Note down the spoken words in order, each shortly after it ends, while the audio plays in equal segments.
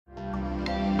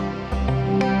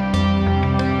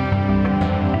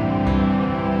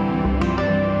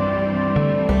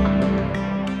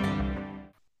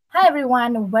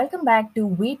everyone, welcome back to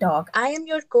We Talk. I am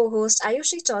your co host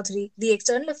Ayushi Chaudhary, the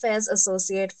External Affairs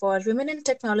Associate for Women in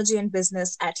Technology and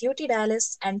Business at UT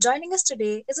Dallas, and joining us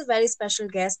today is a very special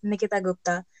guest, Nikita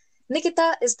Gupta.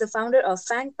 Nikita is the founder of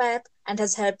FAANGPath and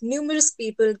has helped numerous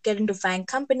people get into FAANG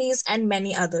companies and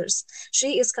many others.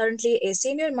 She is currently a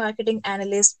senior marketing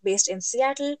analyst based in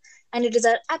Seattle, and it is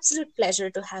our absolute pleasure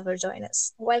to have her join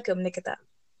us. Welcome, Nikita.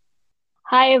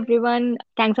 Hi everyone.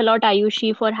 Thanks a lot,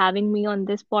 Ayushi, for having me on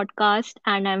this podcast.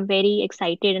 And I'm very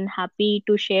excited and happy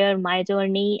to share my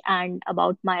journey and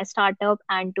about my startup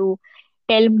and to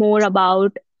tell more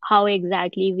about how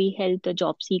exactly we help the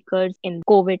job seekers in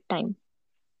COVID time.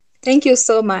 Thank you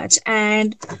so much.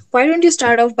 And why don't you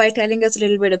start off by telling us a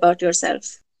little bit about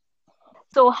yourself?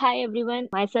 So, hi everyone,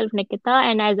 myself Nikita,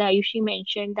 and as Ayushi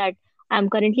mentioned, that I'm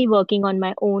currently working on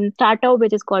my own startup,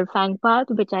 which is called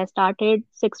FAANGPath, which I started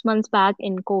 6 months back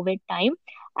in COVID time.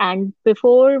 And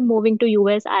before moving to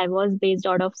US, I was based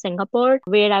out of Singapore,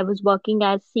 where I was working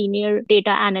as senior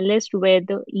data analyst with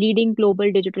leading global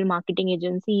digital marketing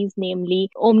agencies, namely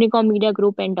Omnicom Media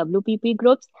Group and WPP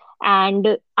Groups.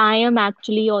 And I am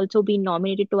actually also been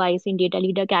nominated twice in Data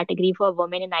Leader category for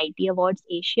Women in IT Awards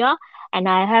Asia, and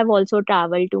I have also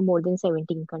traveled to more than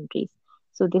 17 countries.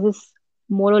 So this is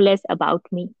more or less about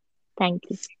me. Thank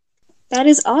you. That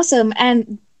is awesome.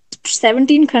 And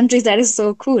 17 countries, that is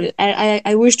so cool.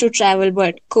 I wish to travel,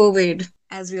 but COVID,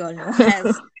 as we all know,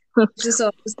 has just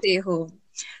sort of stay home.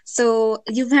 So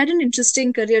you've had an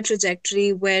interesting career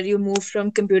trajectory where you moved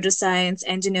from computer science,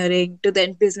 engineering to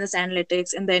then business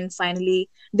analytics and then finally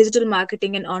digital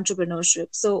marketing and entrepreneurship.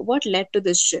 So what led to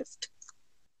this shift?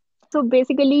 So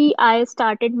basically, I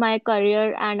started my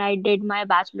career and I did my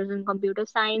bachelor's in computer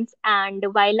science. And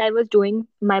while I was doing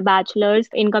my bachelor's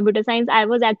in computer science, I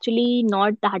was actually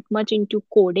not that much into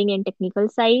coding and technical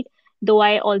side, though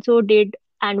I also did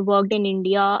and worked in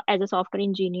India as a software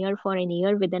engineer for a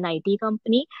year with an IT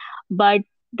company. But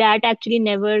that actually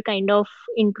never kind of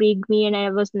intrigued me, and I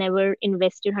was never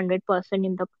invested 100%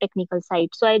 in the technical side.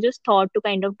 So I just thought to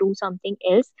kind of do something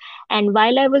else, and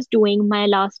while I was doing my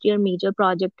last year major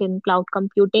project in cloud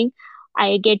computing,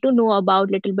 I get to know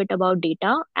about little bit about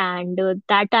data. And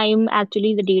that time,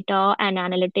 actually, the data and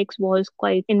analytics was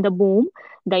quite in the boom.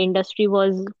 The industry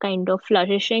was kind of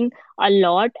flourishing a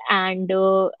lot. And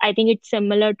I think it's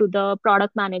similar to the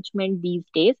product management these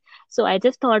days. So I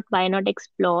just thought, why not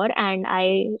explore? And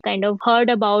I kind of heard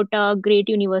about a great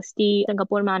university,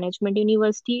 Singapore Management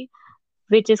University,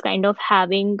 which is kind of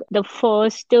having the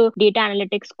first data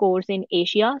analytics course in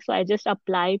Asia. So I just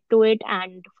applied to it,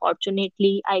 and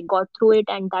fortunately, I got through it,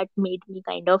 and that made me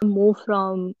kind of move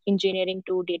from engineering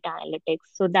to data analytics.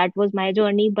 So that was my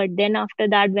journey. But then after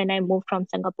that, when I moved from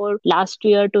Singapore last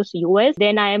year to US,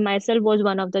 then I myself was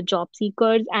one of the job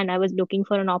seekers, and I was looking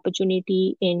for an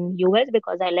opportunity in US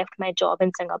because I left my job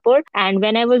in Singapore. And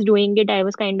when I was doing it, I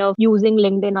was kind of using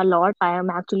LinkedIn a lot. I am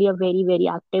actually a very, very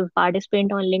active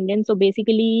participant on LinkedIn. So basically,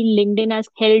 LinkedIn has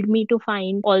helped me to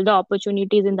find all the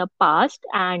opportunities in the past.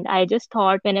 And I just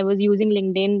thought when I was using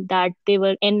LinkedIn that there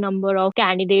were n number of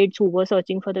candidates who were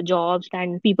searching for the jobs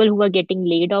and people who were getting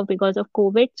laid off because of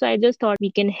COVID. So I just thought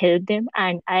we can help them.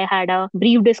 And I had a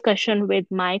brief discussion with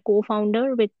my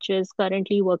co-founder, which is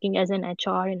currently working as an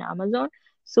HR in Amazon.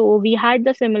 So we had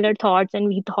the similar thoughts, and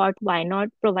we thought, why not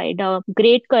provide a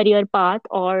great career path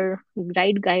or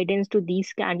right guidance to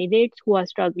these candidates who are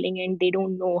struggling and they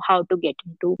don't know how to get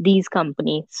into these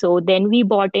companies. So then we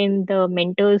brought in the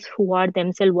mentors who are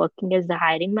themselves working as the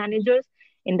hiring managers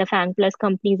in the Fang Plus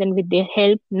companies, and with their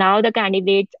help, now the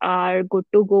candidates are good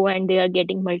to go and they are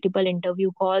getting multiple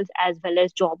interview calls as well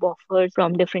as job offers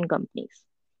from different companies.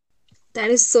 That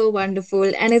is so wonderful.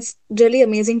 And it's really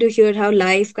amazing to hear how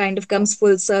life kind of comes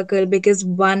full circle because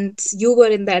once you were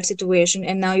in that situation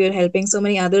and now you're helping so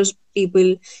many other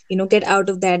people, get out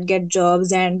of that, get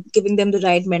jobs and giving them the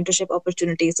right mentorship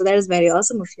opportunities. So that is very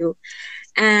awesome of you.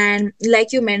 And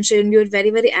like you mentioned, you're very,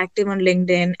 very active on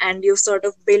LinkedIn and you've sort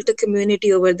of built a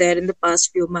community over there in the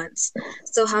past few months.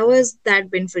 So, how has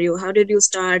that been for you? How did you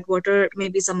start? What are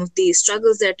maybe some of the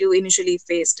struggles that you initially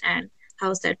faced, and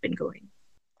how's that been going?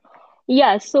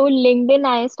 Yeah, so LinkedIn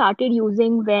I started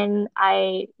using when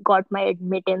I got my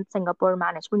admit in Singapore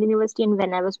Management University and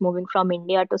when I was moving from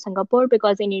India to Singapore,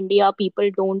 because in India people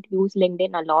don't use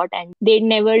LinkedIn a lot and they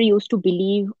never used to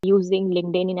believe using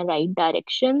LinkedIn in a right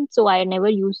direction. So I never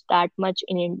used that much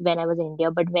when I was in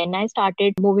India. But when I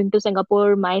started moving to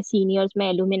Singapore, my seniors,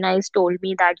 my alumni told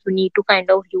me that you need to kind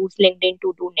of use LinkedIn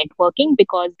to do networking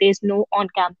because there's no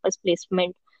on-campus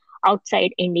placement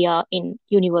outside India in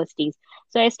universities.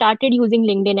 So I started using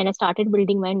LinkedIn and I started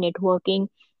building my networking.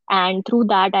 And through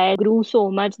that, I grew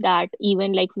so much that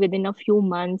even like within a few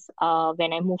months,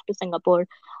 when I moved to Singapore,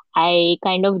 I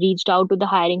kind of reached out to the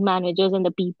hiring managers and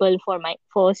the people for my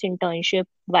first internship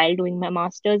while doing my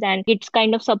master's. And it's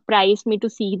kind of surprised me to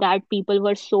see that people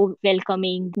were so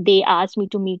welcoming. They asked me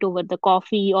to meet over the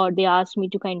coffee, or they asked me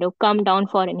to kind of come down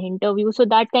for an interview. So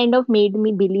that kind of made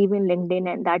me believe in LinkedIn,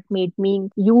 and that made me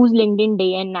use LinkedIn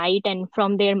day and night. And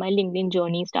from there, my LinkedIn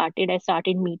journey started. I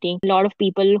started meeting a lot of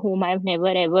people whom I've never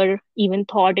ever even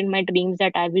thought in my dreams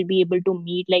that I will be able to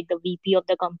meet, like the VP of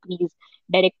the companies,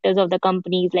 directors of the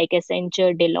companies like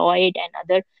Accenture, Deloitte, and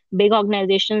other big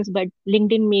organizations. But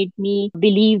LinkedIn made me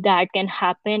believe that can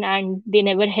happen, and they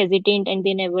never hesitate and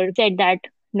they never said that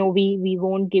no, we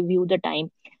won't give you the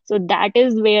time. So that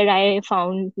is where I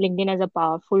found LinkedIn as a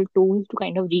powerful tool to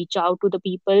kind of reach out to the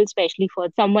people, especially for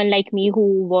someone like me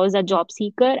who was a job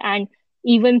seeker. And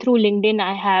even through LinkedIn,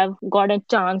 I have got a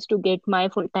chance to get my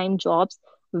full-time jobs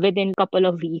within couple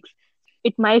of weeks.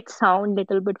 It might sound a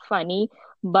little bit funny,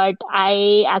 but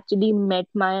I actually met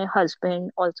my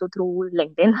husband also through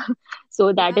LinkedIn.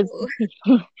 So that is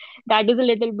Wow. that is a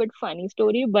little bit funny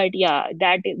story, but yeah,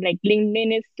 that is like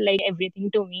LinkedIn is like everything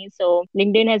to me. So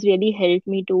LinkedIn has really helped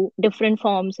me to different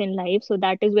forms in life. So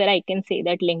that is where I can say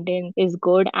that LinkedIn is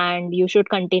good, and you should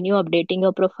continue updating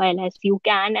your profile as you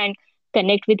can and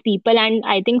connect with people. And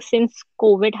I think since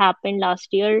COVID happened last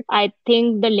year, I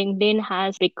think the LinkedIn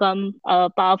has become a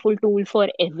powerful tool for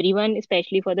everyone,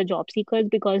 especially for the job seekers,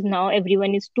 because now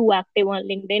everyone is too active on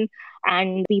LinkedIn.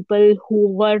 And people who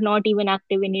were not even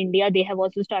active in India, they have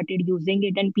also started using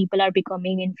it, and people are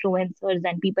becoming influencers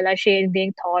and people are sharing their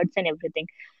thoughts and everything.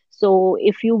 So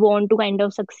if you want to kind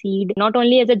of succeed, not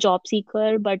only as a job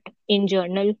seeker, but in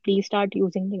general, please start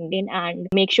using LinkedIn and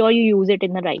make sure you use it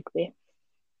in the right way.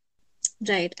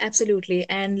 Right, absolutely.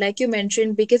 And like you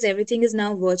mentioned, because everything is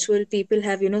now virtual, people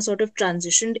have, sort of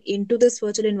transitioned into this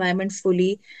virtual environment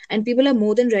fully. And people are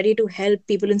more than ready to help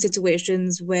people in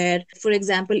situations where, for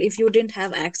example, if you didn't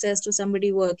have access to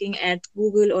somebody working at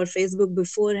Google or Facebook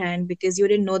beforehand because you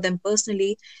didn't know them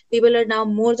personally, people are now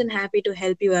more than happy to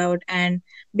help you out. And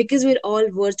because we're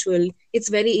all virtual, it's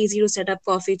very easy to set up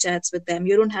coffee chats with them.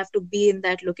 You don't have to be in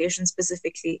that location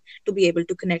specifically to be able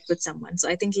to connect with someone. So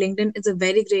I think LinkedIn is a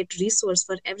very great resource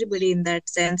for everybody in that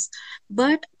sense.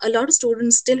 But a lot of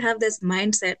students still have this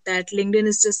mindset that LinkedIn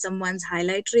is just someone's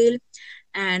highlight reel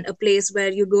and a place where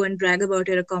you go and brag about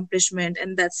your accomplishment,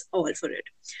 and that's all for it.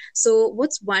 So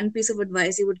what's one piece of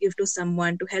advice you would give to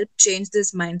someone to help change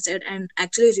this mindset and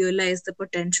actually realize the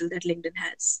potential that LinkedIn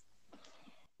has?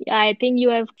 Yeah, I think you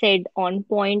have said on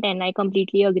point, and I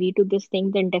completely agree to this thing.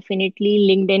 Then definitely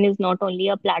LinkedIn is not only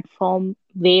a platform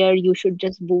where you should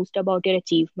just boast about your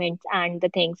achievements and the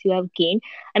things you have gained.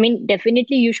 I mean,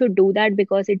 definitely you should do that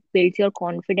because it builds your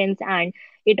confidence, and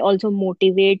it also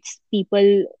motivates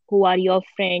people who are your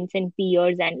friends and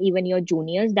peers and even your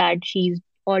juniors that she's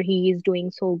or he is doing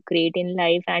so great in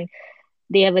life and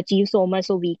they have achieved so much,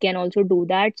 so we can also do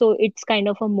that. So it's kind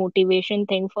of a motivation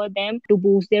thing for them to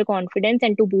boost their confidence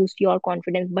and to boost your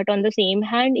confidence. But on the same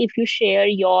hand, if you share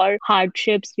your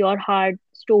hardships, your hard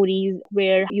stories,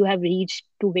 where you have reached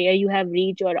to where you have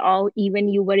reached, or how even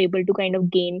you were able to kind of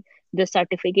gain the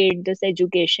certificate, this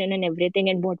education and everything,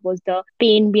 and what was the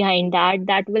pain behind that,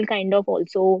 that will kind of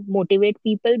also motivate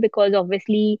people, because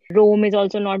obviously Rome is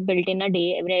also not built in a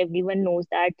day. Everyone knows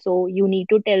that. So you need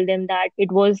to tell them that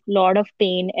it was a lot of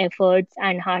pain, efforts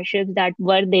and hardships that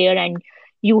were there, and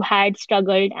you had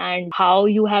struggled, and how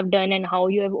you have done and how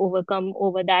you have overcome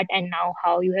over that, and now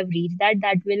how you have reached that.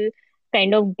 That will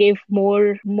kind of give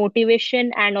more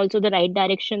motivation and also the right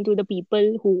direction to the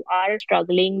people who are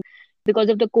struggling. Because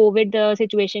of the COVID, the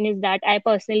situation is that I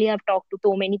personally have talked to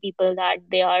so many people that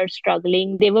they are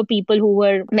struggling. There were people who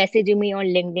were messaging me on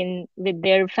LinkedIn with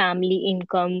their family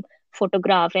income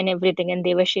photograph and everything, and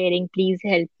they were sharing, please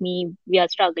help me, we are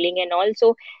struggling and all.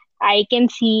 So I can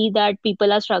see that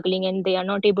people are struggling and they are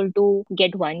not able to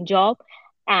get one job.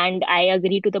 And I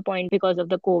agree to the point because of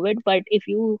the COVID. But if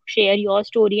you share your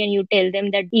story and you tell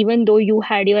them that even though you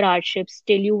had your hardships,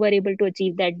 still you were able to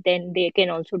achieve that, then they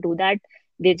can also do that.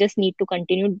 They just need to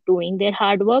continue doing their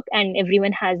hard work, and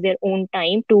everyone has their own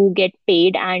time to get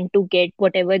paid and to get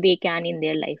whatever they can in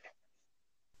their life.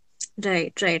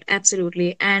 Right, right,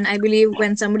 absolutely. And I believe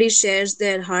when somebody shares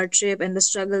their hardship and the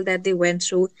struggle that they went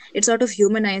through, it sort of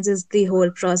humanizes the whole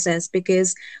process.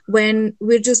 Because when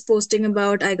we're just posting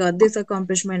about, I got this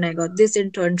accomplishment, I got this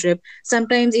internship,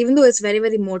 sometimes, even though it's very,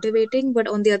 very motivating, but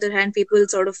on the other hand, people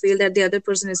sort of feel that the other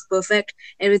person is perfect,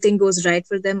 everything goes right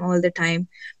for them all the time.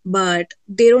 But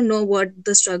they don't know what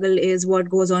the struggle is, what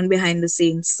goes on behind the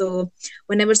scenes. So,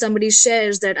 whenever somebody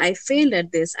shares that I failed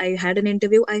at this, I had an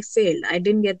interview, I failed, I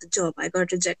didn't get the job, I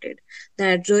got rejected,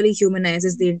 that really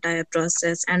humanizes the entire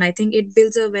process. And I think it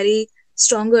builds a very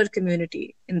stronger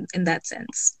community in that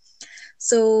sense.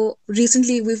 So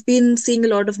recently, we've been seeing a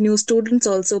lot of new students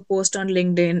also post on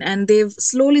LinkedIn, and they've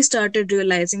slowly started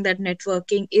realizing that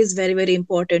networking is very, very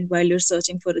important while you're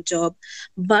searching for a job.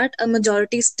 But a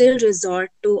majority still resort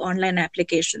to online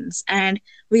applications. And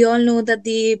we all know that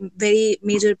the very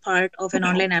major part of an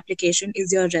online application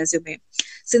is your resume.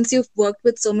 Since you've worked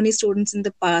with so many students in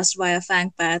the past via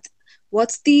FAANGPath,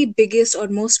 what's the biggest or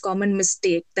most common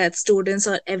mistake that students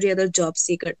or every other job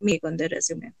seeker make on their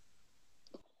resume?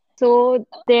 So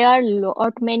there are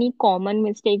lot many common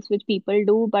mistakes which people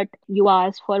do, but you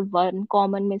asked for one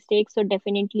common mistake. So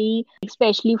definitely,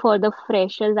 especially for the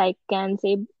freshers, I can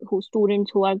say who students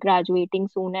who are graduating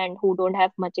soon and who don't have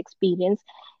much experience,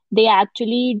 they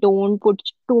actually don't put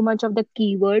too much of the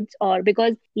keywords, or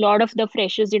because a lot of the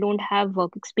freshers they don't have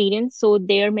work experience, so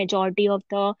their majority of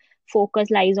the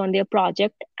focus lies on their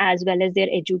project as well as their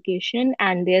education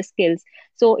and their skills.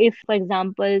 So if, for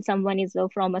example, someone is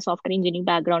from a software engineering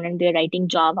background and they're writing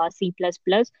Java, C++,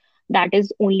 that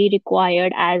is only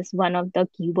required as one of the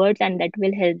keywords and that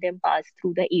will help them pass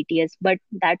through the ATS. But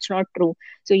that's not true.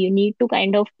 So you need to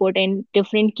kind of put in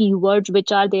different keywords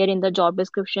which are there in the job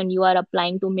description you are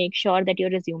applying to make sure that your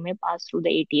resume pass through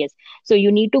the ATS. So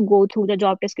you need to go through the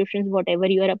job descriptions, whatever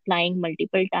you are applying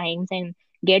multiple times, and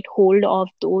get hold of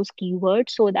those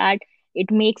keywords so that it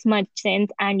makes much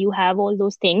sense and you have all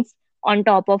those things on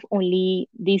top of only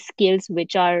the skills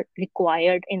which are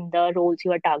required in the roles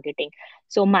you are targeting.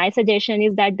 So my suggestion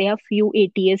is that there are few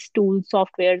ATS tools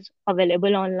softwares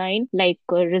available online like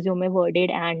Resume Worded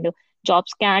and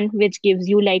JobScan, which gives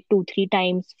you like 2-3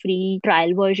 times free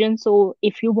trial version. So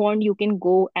if you want, you can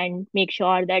go and make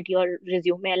sure that your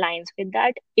resume aligns with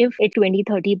that. If it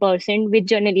 20-30%, which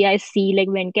generally I see like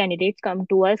when candidates come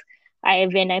to us, I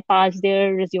when I pass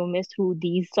their resumes through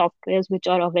these softwares which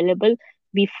are available,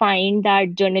 we find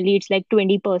that generally it's like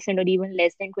 20% or even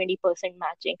less than 20%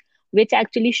 matching, which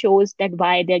actually shows that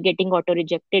why they're getting auto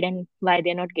rejected and why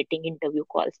they're not getting interview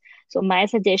calls. So my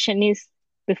suggestion is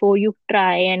before you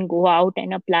try and go out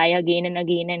and apply again and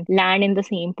again and land in the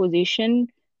same position,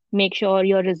 make sure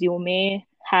your resume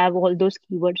have all those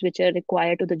keywords which are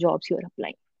required to the jobs you're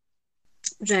applying.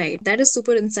 Right. That is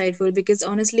super insightful because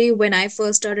honestly, when I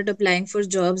first started applying for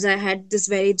jobs, I had this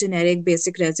very generic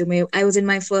basic resume. I was in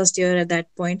my first year at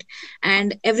that point,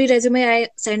 and every resume I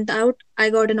sent out, I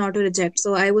got an auto reject.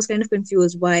 So I was kind of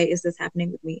confused. Why is this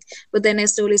happening with me? But then I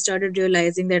slowly started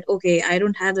realizing that, okay, I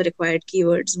don't have the required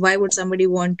keywords. Why would somebody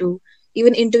want to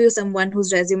even interview someone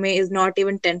whose resume is not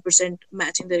even 10%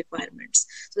 matching the requirements?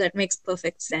 So that makes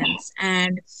perfect sense.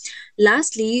 And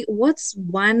lastly, what's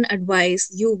one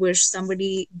advice you wish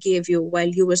somebody gave you while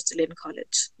you were still in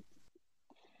college?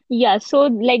 Yeah, so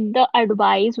like the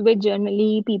advice which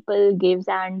generally people gives,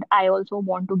 and I also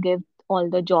want to give all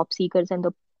the job seekers and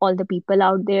the all the people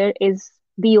out there is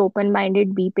be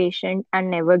open-minded, be patient, and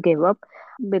never give up.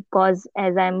 Because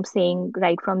as I'm saying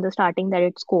right from the starting that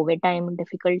it's COVID time,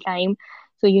 difficult time.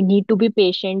 So you need to be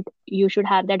patient. You should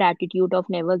have that attitude of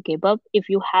never give up. If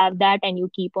you have that and you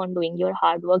keep on doing your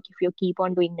hard work, if you keep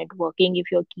on doing networking,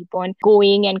 if you keep on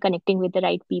going and connecting with the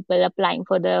right people, applying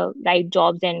for the right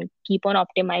jobs and keep on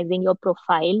optimizing your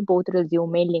profile, both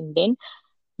resume, LinkedIn,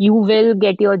 you will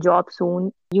get your job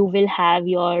soon. You will have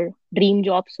your dream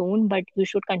job soon, but you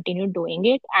should continue doing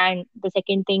it. And the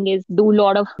second thing is do a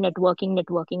lot of networking,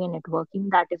 networking, and networking.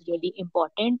 That is really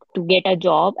important to get a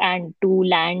job and to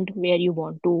land where you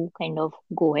want to kind of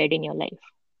go ahead in your life.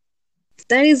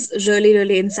 That is really,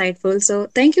 really insightful. So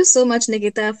thank you so much,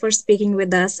 Nikita, for speaking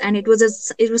with us. And it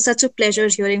was such a pleasure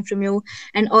hearing from you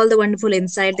and all the wonderful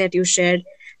insight that you shared.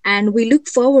 And we look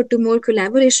forward to more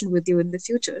collaboration with you in the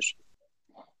future.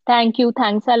 Thank you.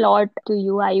 Thanks a lot to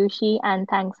you, Ayushi, and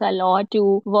thanks a lot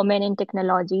to Women in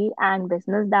Technology and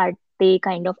Business that they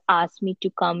kind of asked me to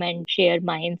come and share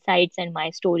my insights and my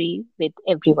story with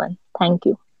everyone. Thank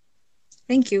you.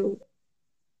 Thank you.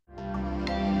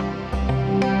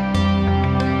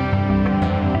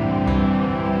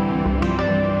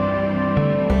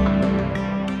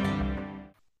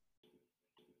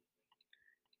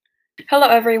 Hello,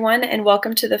 everyone, and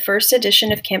welcome to the first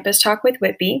edition of Campus Talk with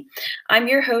Whitby. I'm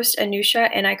your host, Anusha,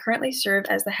 and I currently serve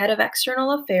as the head of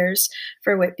external affairs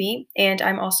for Whitby, and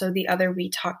I'm also the other We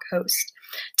Talk host.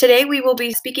 Today, we will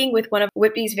be speaking with one of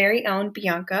Whitby's very own,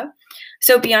 Bianca.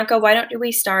 So, Bianca, why don't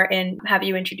we start and have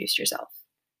you introduce yourself?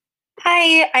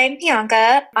 Hi, I'm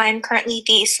Bianca. I'm currently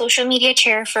the social media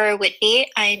chair for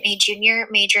Whitby. I'm a junior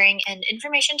majoring in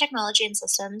information technology and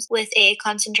systems with a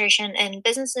concentration in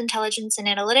business intelligence and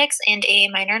analytics and a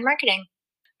minor in marketing.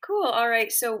 Cool. All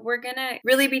right. So we're going to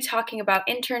really be talking about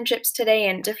internships today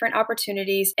and different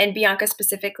opportunities, and Bianca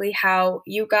specifically, how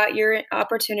you got your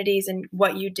opportunities and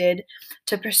what you did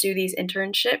to pursue these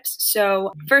internships.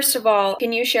 So, first of all,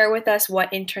 can you share with us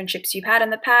what internships you've had in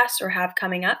the past or have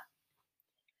coming up?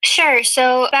 Sure.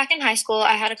 So back in high school,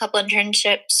 I had a couple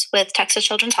internships with Texas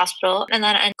Children's Hospital. And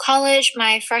then in college,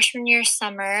 my freshman year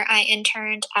summer, I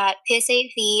interned at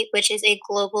PSAV, which is a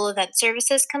global event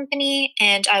services company.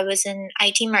 And I was an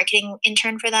IT marketing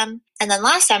intern for them. And then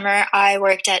last summer, I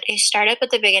worked at a startup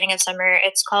at the beginning of summer.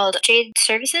 It's called Jade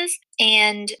Services.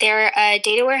 And they're a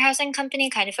data warehousing company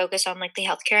kind of focused on like the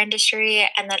healthcare industry.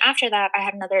 And then after that, I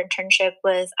had another internship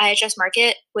with IHS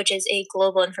Markit, which is a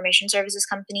global information services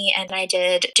company. And I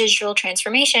did digital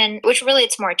transformation, which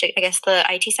relates more to, I guess, the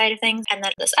IT side of things. And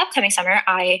then this upcoming summer,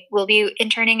 I will be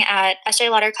interning at Estee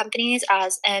Lauder Companies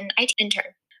as an IT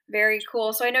intern. Very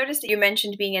cool. So I noticed that you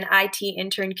mentioned being an IT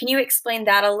intern. Can you explain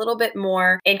that a little bit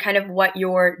more and kind of what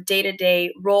your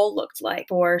day-to-day role looked like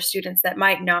for students that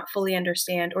might not fully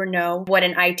understand or know what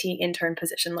an IT intern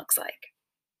position looks like?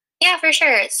 Yeah, for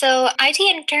sure. So, IT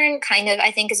intern kind of, I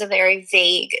think, is a very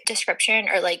vague description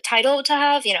or like title to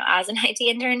have, as an IT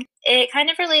intern. It kind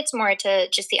of relates more to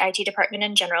just the IT department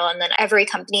in general. And then every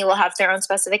company will have their own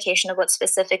specification of what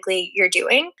specifically you're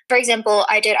doing. For example,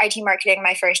 I did IT marketing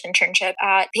my first internship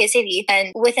at PSAV.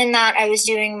 And within that, I was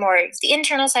doing more of the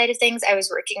internal side of things. I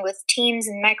was working with Teams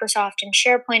and Microsoft and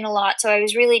SharePoint a lot. So I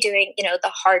was really doing,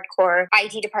 the hardcore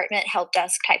IT department help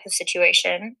desk type of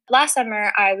situation. Last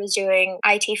summer, I was doing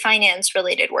IT finance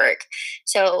related work.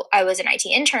 So I was an IT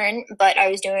intern, but I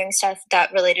was doing stuff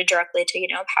that related directly to,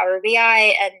 Power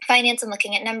BI and finance and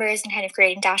looking at numbers and kind of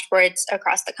creating dashboards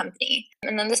across the company.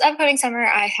 And then this upcoming summer,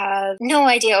 I have no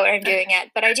idea what I'm doing yet,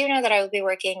 but I do know that I will be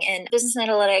working in business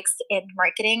analytics and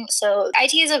marketing. So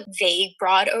IT is a vague,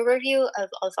 broad overview of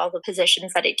all the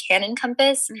positions that it can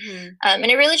encompass. And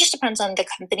it really just depends on the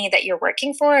company that you're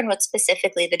working for and what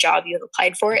specifically the job you've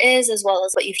applied for is, as well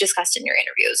as what you've discussed in your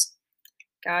interviews.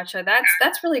 Gotcha.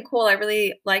 That's really cool. I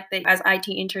really like that as IT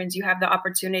interns, you have the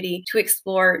opportunity to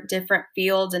explore different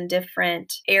fields and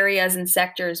different areas and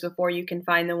sectors before you can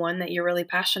find the one that you're really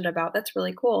passionate about. That's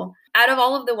really cool. Out of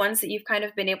all of the ones that you've kind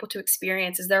of been able to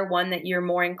experience, is there one that you're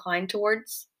more inclined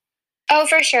towards? Oh,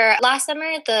 for sure. Last summer,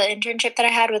 the internship that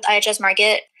I had with IHS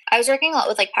Markit, I was working a lot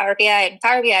with like Power BI, and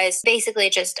Power BI is basically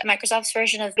just Microsoft's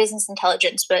version of business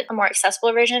intelligence, but a more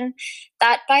accessible version.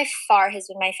 That by far has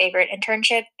been my favorite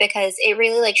internship because it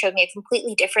really like showed me a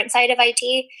completely different side of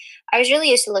IT. I was really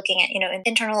used to looking at,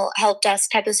 internal help desk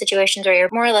type of situations where you're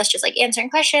more or less just like answering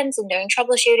questions and doing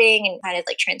troubleshooting and kind of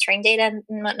like transferring data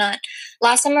and whatnot.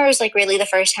 Last summer was like really the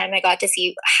first time I got to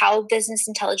see how business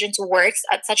intelligence works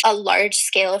at such a large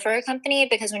scale for a company,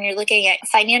 because when you're looking at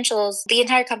financials, the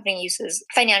entire company uses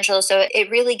financials. So it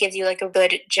really gives you like a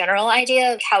good general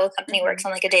idea of how a company works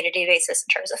on like a day-to-day basis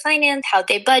in terms of finance, how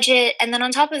they budget. And then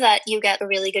on top of that, you get a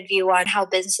really good view on how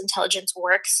business intelligence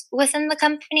works within the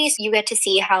company. So you get to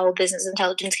see how business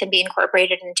intelligence can be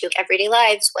incorporated into everyday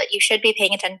lives, what you should be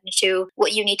paying attention to,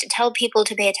 what you need to tell people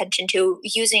to pay attention to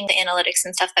using the analytics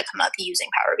and stuff that come up using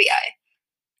Power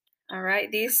BI. All right.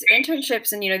 These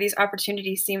internships and these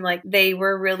opportunities seem like they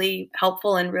were really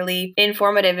helpful and really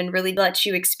informative and really let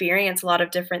you experience a lot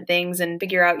of different things and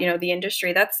figure out, the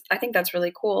industry. I think that's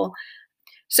really cool.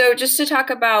 So just to talk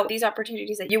about these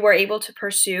opportunities that you were able to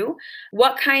pursue,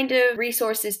 what kind of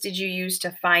resources did you use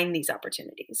to find these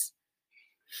opportunities?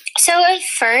 So at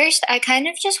first, I kind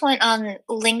of just went on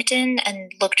LinkedIn and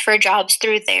looked for jobs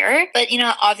through there. But,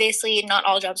 obviously not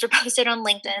all jobs are posted on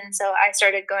LinkedIn. So I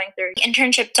started going through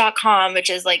internship.com, which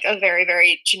is like a very,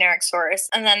 very generic source.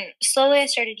 And then slowly I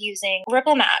started using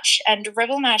Ripple Match. And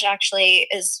Ripple Match actually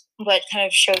is what kind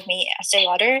of showed me Estee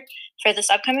Lauder for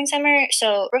this upcoming summer.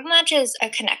 So Ripple Match is a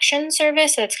connection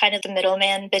service. So it's kind of the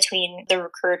middleman between the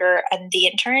recruiter and the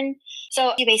intern.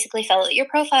 So you basically fill out your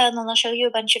profile and then they'll show you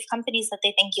a bunch of companies that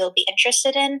they think you'll be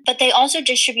interested in. But they also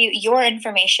distribute your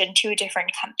information to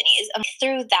different companies. And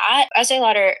through that, Estee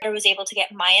Lauder was able to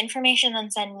get my information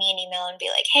and send me an email and be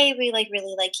like, hey, we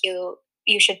really like you.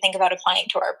 You should think about applying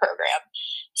to our program.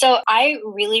 So I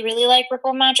really, really like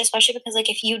Ripple Match, especially because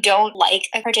like if you don't like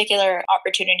a particular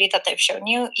opportunity that they've shown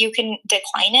you, you can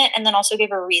decline it and then also give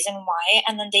a reason why.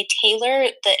 And then they tailor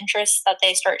the interests that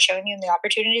they start showing you and the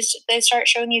opportunities they start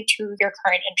showing you to your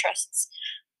current interests.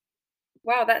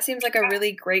 Wow, that seems like a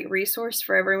really great resource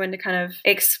for everyone to kind of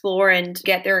explore and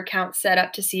get their account set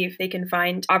up to see if they can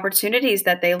find opportunities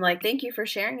that they like. Thank you for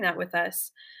sharing that with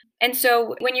us. And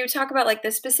so when you talk about like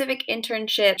the specific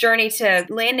internship journey to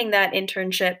landing that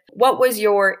internship, what was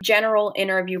your general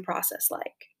interview process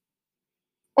like?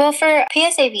 Well, for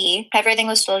PSAV, everything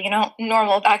was still,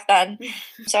 normal back then.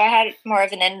 So I had more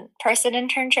of an in-person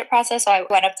internship process. So I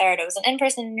went up there and it was an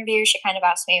in-person interview. She kind of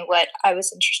asked me what I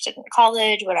was interested in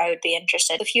college, what I would be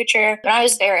interested in the future. And I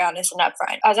was very honest and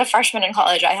upfront. As a freshman in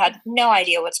college, I had no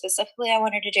idea what specifically I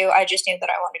wanted to do. I just knew that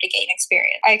I wanted to gain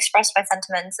experience. I expressed my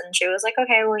sentiments and she was like,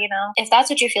 okay, well, if that's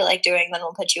what you feel like doing, then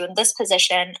we'll put you in this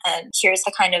position and here's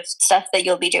the kind of stuff that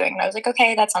you'll be doing. And I was like,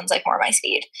 okay, that sounds like more my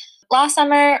speed. Last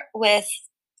summer with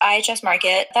IHS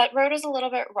Market, that road was a little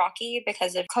bit rocky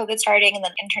because of COVID starting and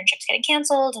then internships getting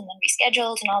canceled and then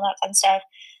rescheduled and all that fun stuff.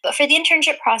 But for the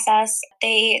internship process,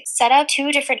 they set up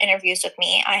 2 different interviews with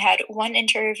me. I had one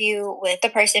interview with the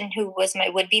person who was my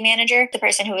would-be manager, the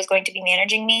person who was going to be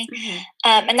managing me.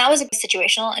 And that was a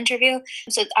situational interview.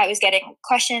 So I was getting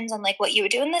questions on like what you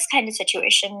would do in this kind of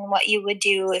situation, what you would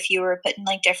do if you were put in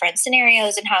like different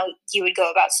scenarios and how you would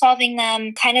go about solving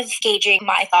them, kind of gauging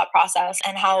my thought process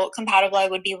and how compatible I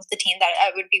would be with the team that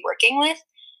I would be working with.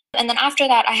 And then after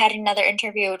that, I had another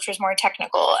interview, which was more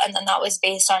technical. And then that was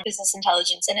based on business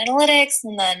intelligence and analytics,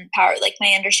 and then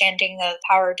my understanding of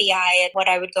Power BI and what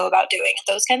I would go about doing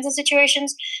in those kinds of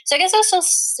situations. So I guess it was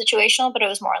still situational, but it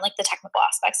was more on like the technical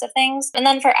aspects of things. And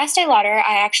then for Estee Lauder,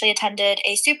 I actually attended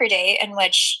a super day in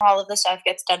which all of the stuff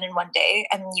gets done in one day.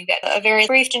 And you get a very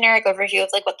brief generic overview of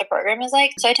like what the program is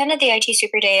like. So I attended the IT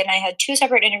super day and I had 2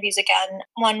 separate interviews again,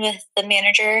 one with the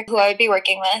manager who I would be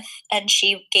working with. And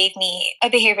she gave me a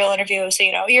behavioral interview. So,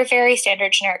 your very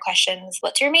standard generic questions.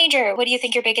 What's your major? What do you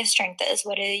think your biggest strength is?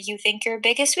 What do you think your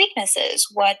biggest weakness is?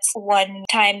 What's one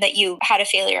time that you had a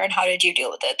failure and how did you deal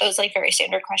with it? Those like very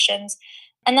standard questions.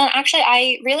 And then actually,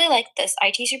 I really like this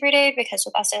IT Super Day because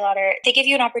with Estee Lauder, they give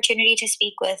you an opportunity to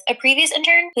speak with a previous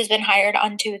intern who's been hired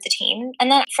onto the team. And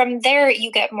then from there,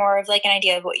 you get more of like an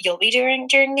idea of what you'll be doing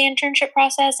during the internship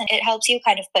process. And it helps you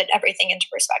kind of put everything into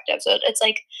perspective. So it's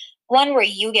like one where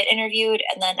you get interviewed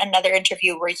and then another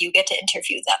interview where you get to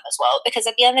interview them as well. Because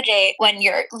at the end of the day, when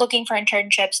you're looking for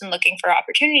internships and looking for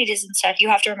opportunities and stuff, you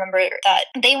have to remember that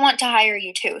they want to hire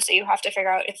you too. So you have to figure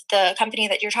out if the company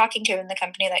that you're talking to and the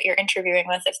company that you're interviewing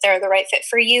with, if they're the right fit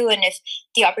for you and if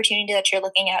the opportunity that you're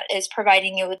looking at is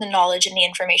providing you with the knowledge and the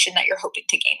information that you're hoping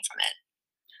to gain from it.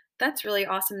 That's really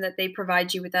awesome that they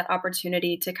provide you with that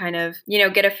opportunity to kind of,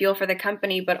 get a feel for the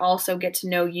company, but also get to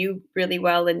know you really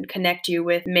well and connect you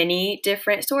with many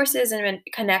different sources and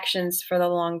connections for the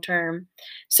long term.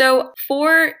 So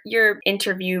for your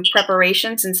interview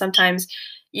preparations, and sometimes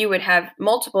you would have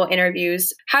multiple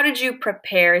interviews, how did you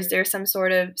prepare? Is there some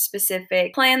sort of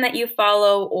specific plan that you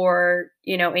follow or,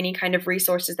 any kind of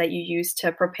resources that you use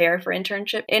to prepare for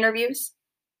internship interviews?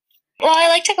 Well, I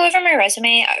like to go over my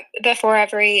resume before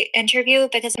every interview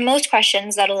because most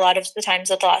questions that a lot of the times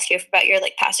that they'll ask you about your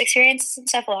like past experiences and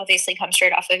stuff will obviously come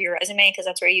straight off of your resume because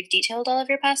that's where you've detailed all of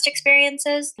your past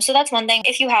experiences. So that's one thing.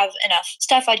 If you have enough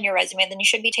stuff on your resume, then you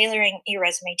should be tailoring your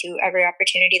resume to every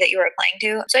opportunity that you are applying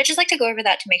to. So I just like to go over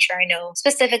that to make sure I know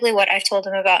specifically what I've told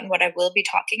them about and what I will be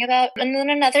talking about. And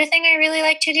then another thing I really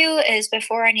like to do is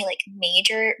before any like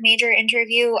major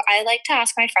interview, I like to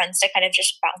ask my friends to kind of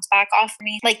just bounce back off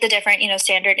me, like the different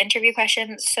standard interview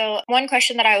questions. So one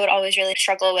question that I would always really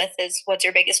struggle with is what's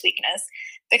your biggest weakness?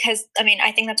 Because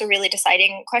I think that's a really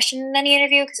deciding question in any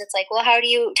interview because it's like, well, how do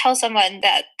you tell someone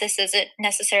that this isn't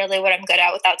necessarily what I'm good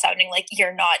at without sounding like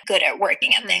you're not good at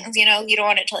working at things? You don't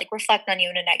want it to like reflect on you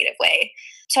in a negative way.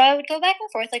 So I would go back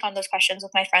and forth like on those questions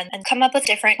with my friends and come up with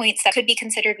different points that could be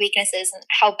considered weaknesses and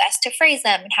how best to phrase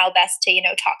them and how best to,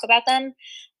 talk about them.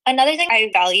 Another thing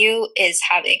I value is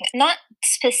having not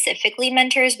specifically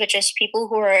mentors, but just people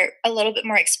who are a little bit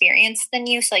more experienced than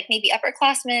you. So like maybe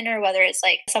upperclassmen or whether it's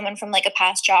like someone from like a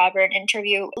past job or an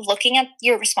interview, looking at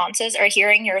your responses or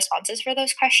hearing your responses for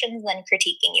those questions, then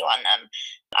critiquing you on them.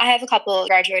 I have a couple of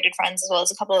graduated friends as well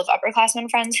as a couple of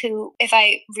upperclassmen friends who, if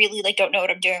I really don't know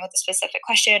what I'm doing with a specific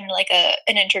question, like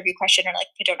an interview question, or like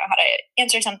I don't know how to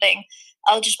answer something,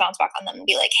 I'll just bounce back on them and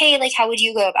be like, hey, like, how would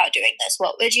you go about doing this?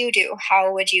 What would you do?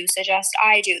 How would you suggest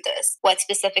I do this? What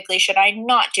specifically should I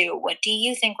not do? What do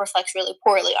you think reflects really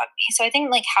poorly on me? So I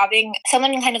think like having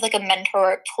someone in kind of like a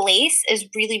mentor place is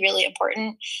really, really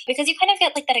important, because you kind of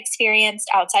get like that experienced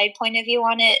outside point of view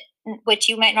on it, which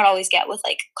you might not always get with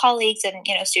like colleagues and,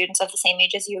 students of the same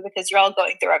age as you, because you're all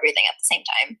going through everything at the same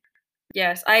time.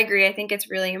 Yes, I agree. I think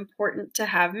it's really important to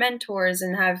have mentors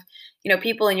and have,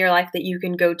 people in your life that you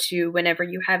can go to whenever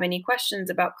you have any questions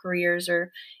about careers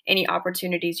or any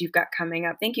opportunities you've got coming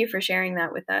up. Thank you for sharing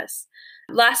that with us.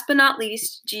 Last but not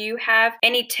least, do you have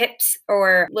any tips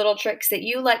or little tricks that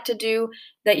you like to do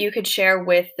that you could share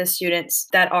with the students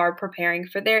that are preparing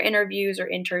for their interviews or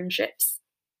internships?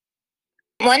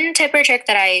 One tip or trick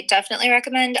that I definitely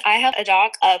recommend, I have a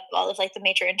doc of all of like the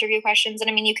major interview questions. And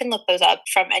I mean, you can look those up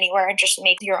from anywhere and just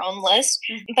make your own list.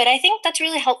 But I think that's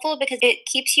really helpful because it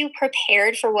keeps you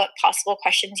prepared for what possible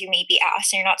questions you may be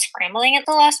asked, and you're not scrambling at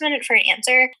the last minute for an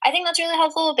answer. I think that's really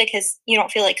helpful because you don't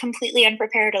feel like completely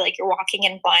unprepared or like you're walking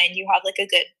in blind. You have like a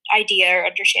good idea or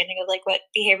understanding of like what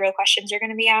behavioral questions are going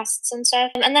to be asked and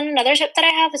stuff. And then another tip that I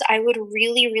have is I would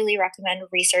really, really recommend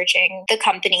researching the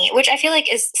company, which I feel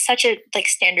like is such a like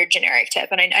standard generic tip.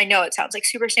 And I know it sounds like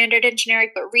super standard and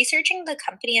generic, but researching the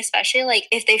company, especially like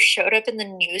if they've showed up in the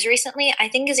news recently, I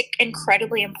think is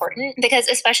incredibly important, because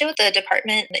especially with the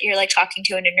department that you're like talking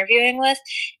to and interviewing with,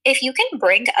 if you can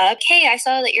bring up, hey, I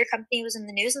saw that your company was in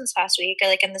the news this past week, or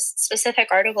like in this specific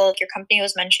article, your company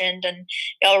was mentioned and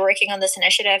y'all were working on this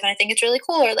initiative, and I think it's really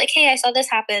cool. Or like, hey, I saw this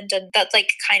happened, and that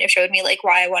like kind of showed me like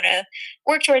why I want to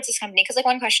work towards this company. Because like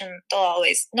one question they'll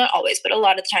always, not always, but a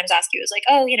lot of the times ask you is like,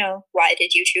 oh, why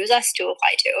did you choose us to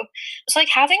apply to? So like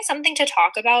having something to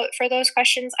talk about for those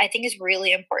questions, I think is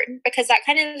really important, because that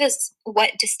kind of is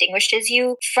what distinguishes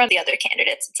you from the other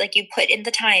candidates. It's like you put in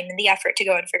the time and the effort to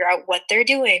go and figure out what they're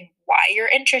doing, why you're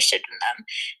interested in them.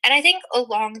 And I think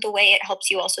along the way, it helps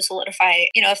you also solidify,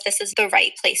 if this is the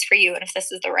right place for you and if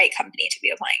this is the right company to be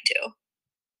applying to.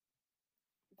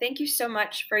 Thank you so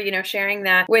much for, sharing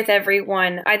that with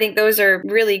everyone. I think those are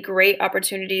really great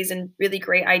opportunities and really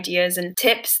great ideas and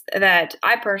tips that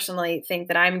I personally think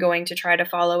that I'm going to try to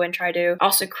follow and try to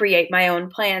also create my own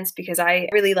plans, because I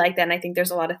really like that. And I think there's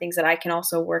a lot of things that I can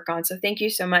also work on. So thank you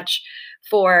so much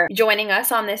for joining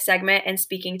us on this segment and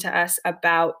speaking to us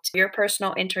about your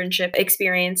personal internship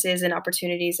experiences and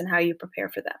opportunities and how you prepare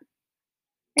for them.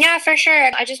 Yeah, for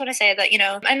sure. I just want to say that,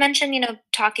 I mentioned,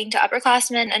 talking to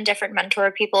upperclassmen and different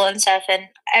mentor people and stuff. And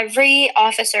every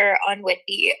officer on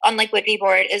Whitby, on like Whitby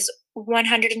board, is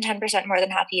 110% more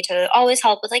than happy to always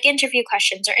help with like interview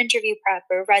questions or interview prep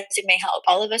or resume help.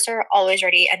 All of us are always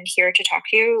ready and here to talk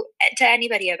to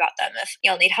anybody about them if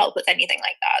y'all need help with anything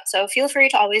like that. So feel free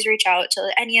to always reach out to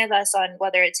any of us on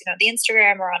whether it's, the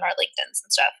Instagram or on our LinkedIns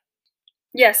and stuff.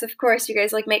 Yes, of course, you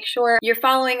guys, make sure you're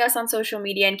following us on social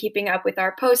media and keeping up with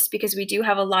our posts, because we do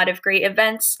have a lot of great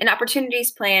events and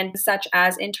opportunities planned, such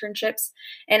as internships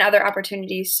and other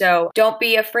opportunities. So don't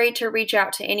be afraid to reach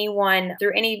out to anyone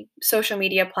through any social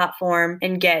media platform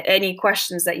and get any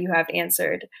questions that you have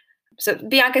answered. So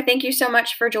Bianca, thank you so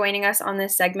much for joining us on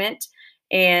this segment.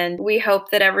 And we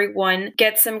hope that everyone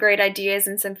gets some great ideas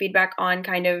and some feedback on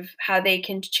kind of how they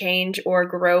can change or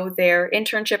grow their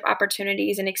internship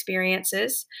opportunities and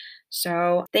experiences.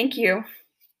 So thank you.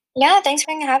 Yeah, thanks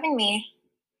for having me.